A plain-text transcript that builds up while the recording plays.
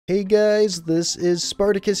Hey guys, this is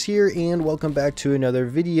Spartacus here and welcome back to another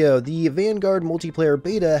video. The Vanguard multiplayer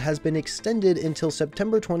beta has been extended until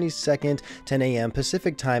September 22nd, 10 a.m.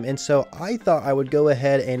 Pacific time, and so I thought I would go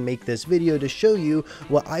ahead and make this video to show you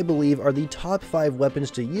what I believe are the top 5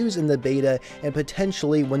 weapons to use in the beta and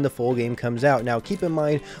potentially when the full game comes out. Now keep in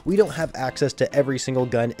mind, we don't have access to every single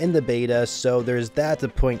gun in the beta, so there's that to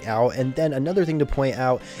point out. And then another thing to point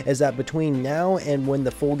out is that between now and when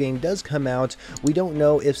the full game does come out, we don't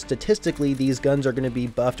know if statistically these guns are going to be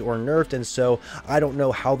buffed or nerfed, and so I don't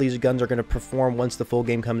know how these guns are going to perform once the full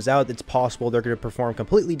game comes out. It's possible they're going to perform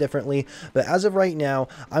completely differently, but as of right now,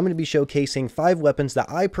 I'm going to be showcasing 5 weapons that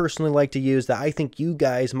I personally like to use that I think you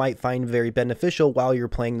guys might find very beneficial while you're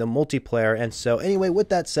playing the multiplayer. And so anyway, with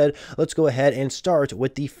that said, let's go ahead and start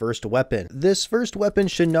with the first weapon. This first weapon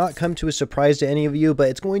should not come to a surprise to any of you, but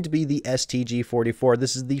it's going to be the STG-44.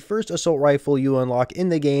 This is the first assault rifle you unlock in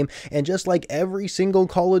the game, and just like every single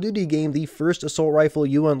Call of Duty game, the first assault rifle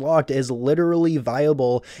you unlocked is literally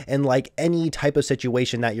viable in like any type of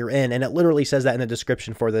situation that you're in, and it literally says that in the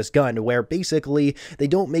description for this gun, where basically they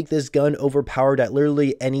don't make this gun overpowered at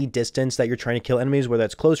literally any distance that you're trying to kill enemies, whether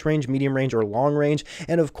that's close range, medium range, or long range.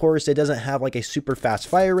 And of course, it doesn't have like a super fast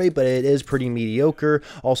fire rate, but it is pretty mediocre.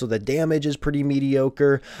 Also, the damage is pretty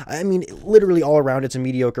mediocre. I mean, literally all around, it's a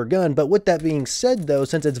mediocre gun. But with that being said, though,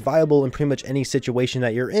 since it's viable in pretty much any situation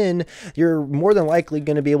that you're in, you're more than likely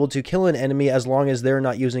going to be able to kill an enemy as long as they're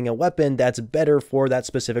not using a weapon that's better for that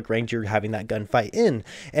specific range you're having that gunfight in.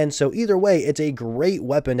 And so either way, it's a great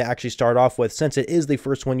weapon to actually start off with. Since it is the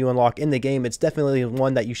first one you unlock in the game, it's definitely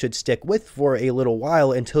one that you should stick with for a little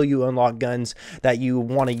while until you unlock guns that you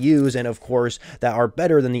want to use, and of course that are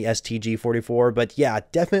better than the STG-44. But yeah,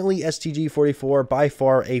 definitely STG-44, by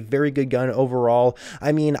far a very good gun overall.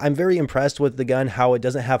 I mean, I'm very impressed with the gun, how it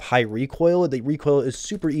doesn't have high recoil. The recoil is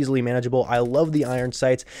super easily manageable. I love the iron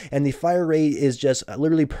sights, and the fire rate is just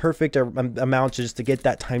literally perfect amount just to get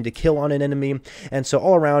that time to kill on an enemy. And so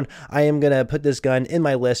all around, I am going to put this gun in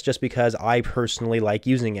my list just because I personally like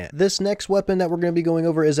using it. This next weapon that we're going to be going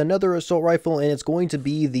over is another assault rifle, and it's going to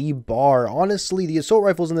be the BAR. Honestly, the assault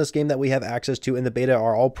rifles in this game that we have access to in the beta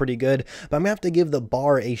are all pretty good, but I'm going to have to give the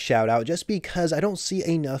BAR a shout out just because I don't see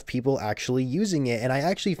enough people actually using it, and I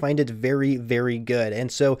actually find it very, very good.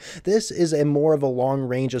 And so this is a more of a long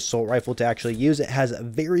range assault rifle to actually use. It has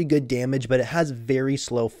very good damage, but it has very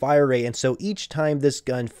slow fire rate, and so each time this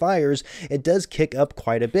gun fires, it does kick up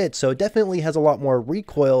quite a bit. So it definitely has a lot more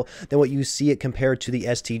recoil than what you see it compared to the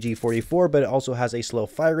STG-44, but it also has a slow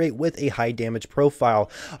fire rate with a high damage profile.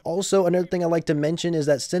 Also, another thing I like to mention is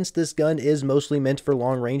that since this gun is mostly meant for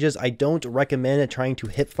long ranges, I don't recommend trying to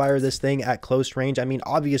hip fire this thing at close range. I mean,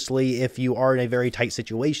 obviously, if you are in a very tight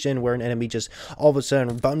situation where an enemy just all of a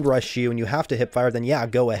sudden bum rush you and you have to hip fire, then yeah,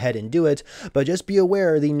 go ahead and do it. But just be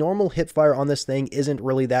aware, the normal hip fire on this thing isn't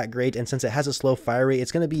really that great, and since it has a slow fire rate,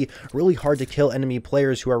 it's going to be really hard to kill enemy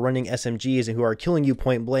players who are running SMGs and who are killing you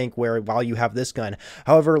point blank while you have this gun.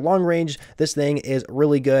 However, long range, this thing is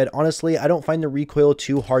really good. Honestly, I don't find the recoil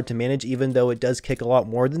too hard to manage, even though it does kick a lot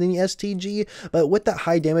more than the STG, but with that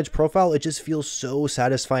high damage profile, it just feels so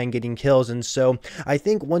satisfying getting kills. And so I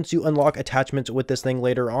think once you unlock attachments with this thing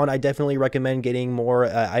later on, I definitely recommend getting more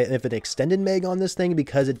of an extended mag on this thing,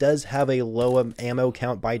 because it does have a low ammo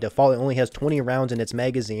count by default. It only has 20 rounds in its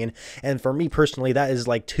magazine, and for me personally, that is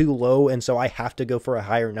like too low, and so I have to go for a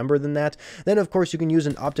higher number than that. Then of course you can use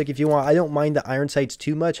an optic if you want. I don't mind the iron sights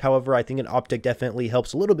too much. However, I think an optic definitely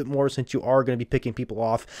helps a little bit more, since you are going to be picking people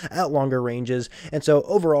off at longer ranges. And so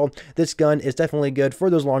overall, this gun is definitely good for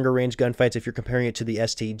those longer range gunfights if you're comparing it to the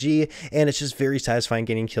STG, and it's just very satisfying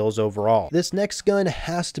getting kills overall. This next gun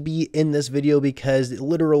has to be in this video because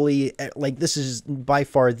literally, like, this is by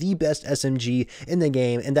far the best SMG in the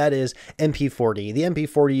game, and that is MP40. The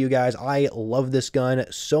MP40, you guys, I love this gun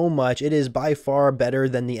so much. It is by far better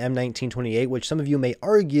than the M1928, which some of you may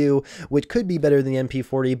argue which could be better than the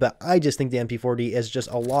MP40, but I just think the MP40 is just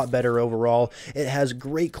a lot better overall. It has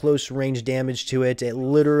great close range damage to it. It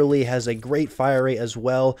literally has a great fire rate as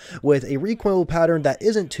well, with a recoil pattern that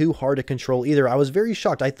isn't too hard to control either. I was very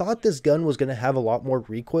shocked. I thought this gun was going to have a lot more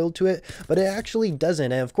recoil to it, but it actually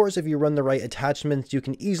doesn't. And of course, if you run the right attachments, you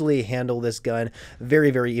can easily handle this gun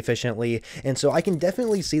very, very efficiently. And so I can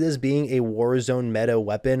definitely see this being a Warzone meta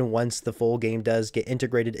weapon once the full game does get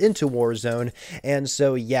integrated into Warzone. And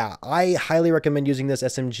so yeah, I highly recommend using this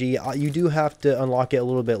SMG. You do have to unlock it a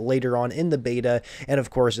little bit later on in the beta, and of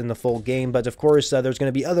course in the full game, but of course there's going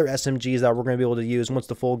to be other SMGs that we're going to be able to use once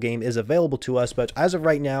the full game is available to us. But as of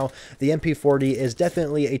right now, the MP40 is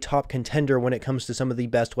definitely a top contender when it comes to some of the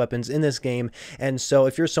best weapons in this game. And so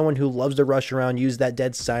if you're someone who loves to rush around, use that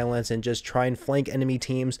dead silence, and just try and flank enemy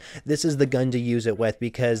teams, this is the gun to use it with,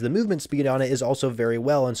 because the movement speed on it is also very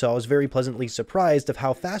well, and so I was very pleasantly surprised of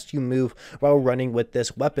how fast you move while running with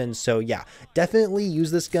this weapon. So yeah, definitely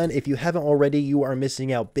use this gun. If you haven't already, you are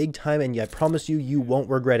missing out big time, and I promise you, you won't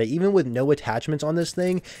regret it. Even with no attachments on this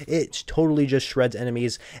thing, it totally just shreds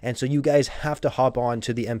enemies, and so you guys have to hop on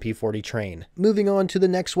to the MP40 train. Moving on to the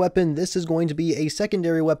next weapon, this is going to be a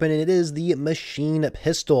secondary weapon, and it is the machine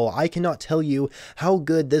pistol. I cannot tell you how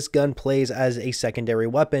good this gun plays as a secondary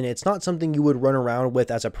weapon. It's not something you would run around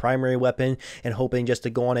with as a primary weapon and hoping just to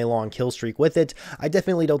go on a long kill streak with it. I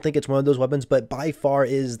definitely don't think it's one of those weapons, but by far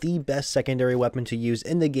is the best secondary weapon to use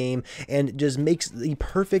in the game, and just makes the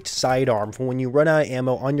perfect sidearm for when you run out of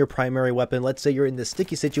ammo on your primary weapon. Let's say you're in this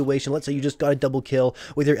sticky situation, let's say you just got a double kill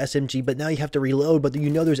with your SMG, but now you have to reload, but you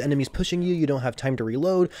know there's enemies pushing you, you don't have time to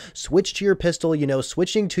reload, switch to your pistol. You know,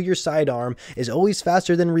 switching to your sidearm is always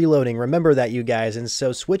faster than reloading, remember that, you guys. And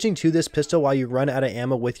so switching to this pistol while you run out of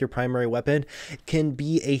ammo with your primary weapon can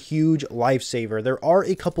be a huge lifesaver. There are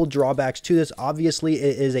a couple drawbacks to this. Obviously,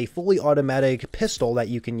 it is a fully automatic pistol that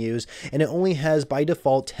you can use, and it only has by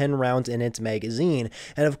default 10 rounds in its magazine.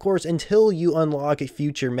 And of course, until you unlock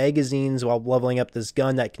future magazines while leveling up this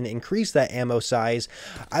gun that can increase that ammo size,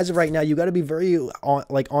 as of right now, you got to be very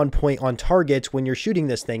on point on target when you're shooting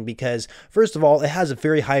this thing, because first of all, it has a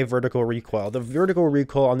very high vertical recoil. The vertical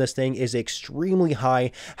recoil on this thing is extremely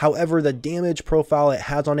high. However, the damage profile it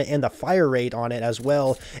has on it and the fire rate on it as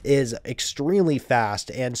well is extremely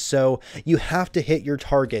fast, and so you have to hit your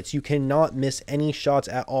targets. You cannot miss any shots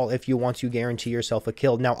at all if you want to guarantee yourself a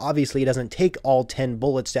kill. Now, obviously, it doesn't take all 10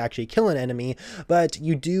 bullets to actually kill an enemy, but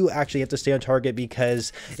you do actually have to stay on target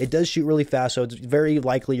because it does shoot really fast, so it's very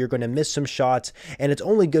likely you're going to miss some shots, and it's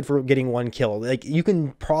only good for getting one kill. Like, you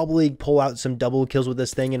can probably pull out some double kills with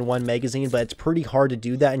this thing in one magazine, but it's pretty hard to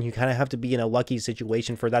do that, and you kind of have to be in a lucky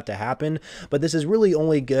situation for that to happen. But this is really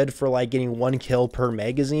only good for like getting one kill per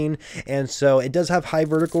magazine, and so it does have high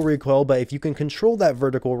vertical recoil, but if you can control that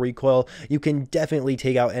vertical recoil, you can definitely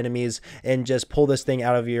take out enemies and just pull this thing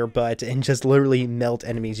out of your butt and just literally melt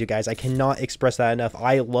enemies, you guys. I cannot express that enough.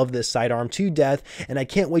 I love this sidearm to death, and I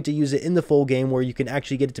can't wait to use it in the full game where you can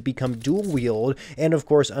actually get it to become dual wield, and of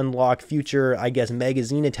course unlock future, I guess,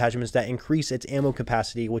 magazine attachments that increase its ammo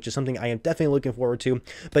capacity, which is something I am definitely looking forward to.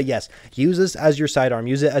 But yes, use this as your sidearm,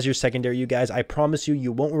 use it as your secondary, you guys. I promise you,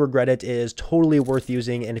 you won't regret it. It is totally worth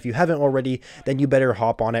using, and if you haven't already, then you better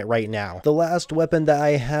hop on it right now. The last weapon that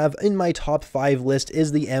I have in my top 5 list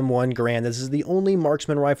is the M1 Garand. This is the only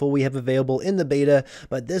marksman rifle we have available in the beta,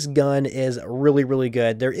 but this gun is really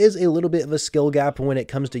good. There is a little bit of a skill gap when it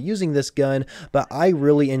comes to using this gun, but I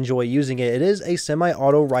really enjoy using it. It is a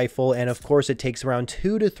semi-auto rifle, and of course it takes around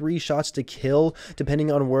 2 to 3 shots to kill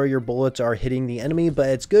depending on where your bullets are hitting the enemy, but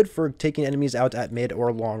it's good for taking enemies out at mid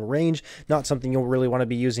or long range. Not something you'll really want to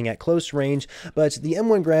be using at close range, but the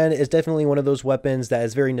M1 Garand is definitely one of those weapons that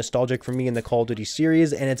is very nostalgic for me in the Call of Duty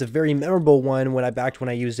series, and it's a very memorable one when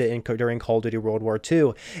I used it during Call of Duty World War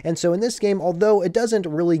II. And so in this game, although it doesn't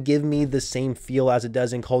really give me the same feel as it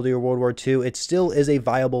does in Call of Duty World War II, it still is a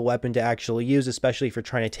viable weapon to actually use, especially for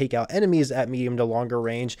trying to take out enemies at medium to longer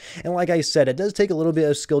range. And like I said, it does take a little bit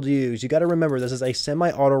of skill to use. You got to remember, this is a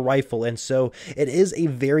semi-auto rifle, and so it is a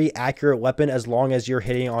very accurate weapon as long as you're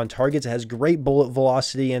hitting on targets. It has great bullet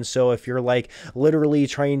velocity, and so if you're like literally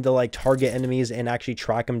trying to like target enemies and actually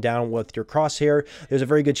track them down with your crosshair, there's a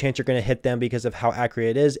very good chance you're going to hit them because of how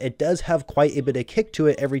accurate it is. It does have quite a bit of kick to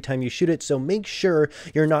it every time you shoot it, so make sure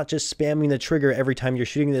you're not just spamming the trigger every time you're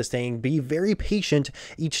shooting this thing. Be very patient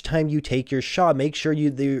each time you take your shot. Make sure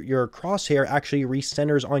your crosshair actually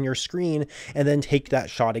recenters on your screen, and then take that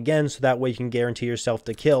shot again, so that way you can guarantee yourself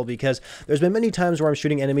the kill, because there's been many times where I'm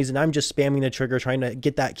shooting enemies and I'm just spamming the trigger trying to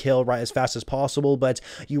get that kill right as fast as possible, but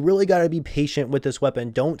you really got to be patient with this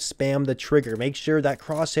weapon. Don't spam the trigger. Make sure that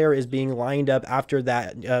crosshair is being lined up after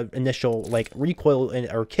that initial like recoil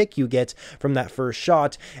or kick you get from that first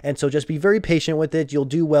shot, and so just be very patient with it. You'll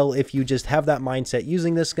do well if you just have that mindset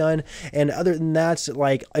using this gun, and other than that,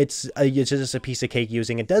 like it's just a piece of cake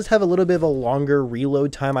using. It does have a little bit of a longer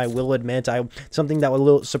reload time, I will admit. Something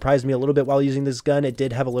that surprised me a little bit while using this gun, it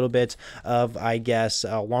did have a little bit of, I guess,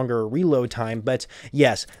 a longer reload time. But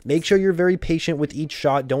yes, make sure you're very patient with each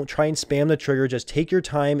shot. Don't try and spam the trigger. Just take your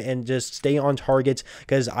time and just stay on target,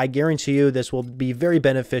 because I guarantee you this will be very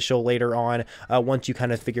beneficial later on once you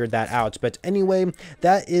kind of figured that out. But anyway,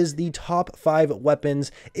 that is the top 5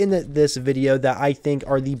 weapons in this video that I think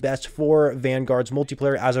are the best for Vanguard's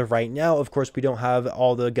multiplayer as of right now. Of course, we don't have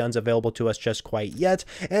all the guns available to us just quite yet,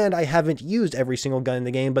 and I haven't used every single gun in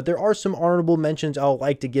the game, but there are some honorable mentions I'll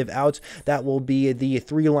like to give out. That will be the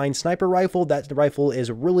 3-line sniper rifle. That rifle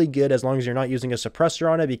is really good as long as you're not using a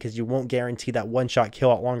suppressor on it, because you won't guarantee that one-shot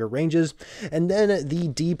kill at longer ranges. And then the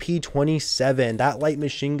DP27, that light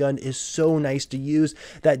machine gun is so nice to use.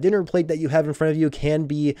 That dinner plate that you have in front of you can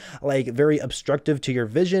be like very obstructive to your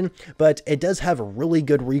vision, but it does have a really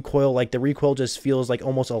good recoil. Like the recoil just feels like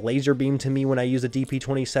almost a laser beam to me when I use the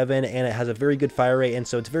DP27, and it has a very good fire rate, and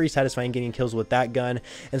so it's very satisfying getting kills with that gun.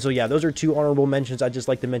 And so yeah, those are two honorable mentions I'd just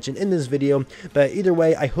like to mention in this video. But either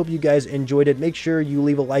way, I hope you guys enjoyed it. Make sure you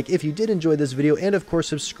leave a like if you did enjoy this video, and of course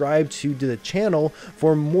subscribe to the channel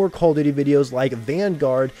for more Call of Duty videos like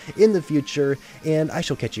Vanguard in the future, and I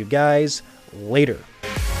shall catch you guys later.